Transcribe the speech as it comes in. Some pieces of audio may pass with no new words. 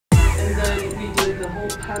and then we did the whole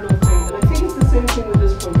panel thing. And I think it's the same thing with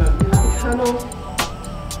this program. You have a panel,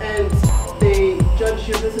 and they judge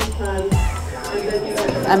your business plan, and then you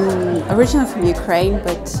have... I'm originally from Ukraine,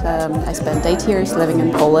 but I spent 8 years living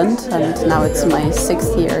in Poland, and now it's my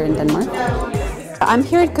 6th year in Denmark. I'm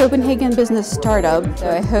here at Copenhagen Business Startup, so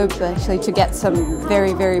I hope actually to get some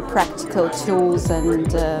very, very practical tools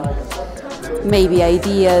and maybe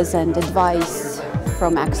ideas and advice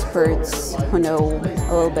from experts who know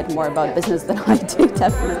a little bit more about business than I do,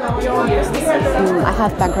 definitely. I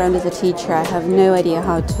have background as a teacher. I have no idea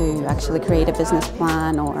how to actually create a business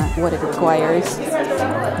plan or what it requires.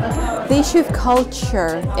 The issue of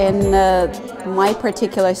culture in my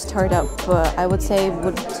particular startup, I would say,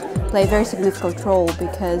 would play a very significant role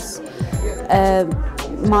because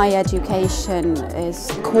my education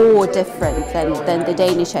is core different than the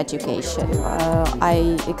Danish education.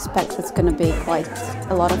 I expect it's going to be quite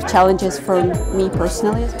a lot of challenges for me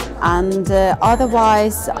personally, and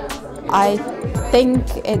otherwise I think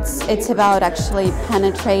it's about actually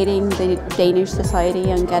penetrating the Danish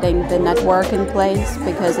society and getting the network in place,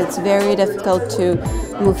 because it's very difficult to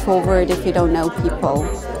move forward if you don't know people.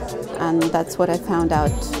 And that's what I found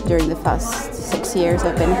out during the first 6 years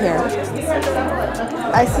I've been here.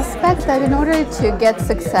 I suspect that in order to get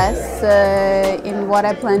success in what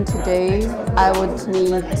I plan to do, I would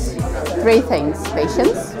need 3 things: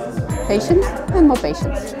 patience, and more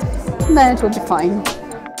patience. And then it will be fine.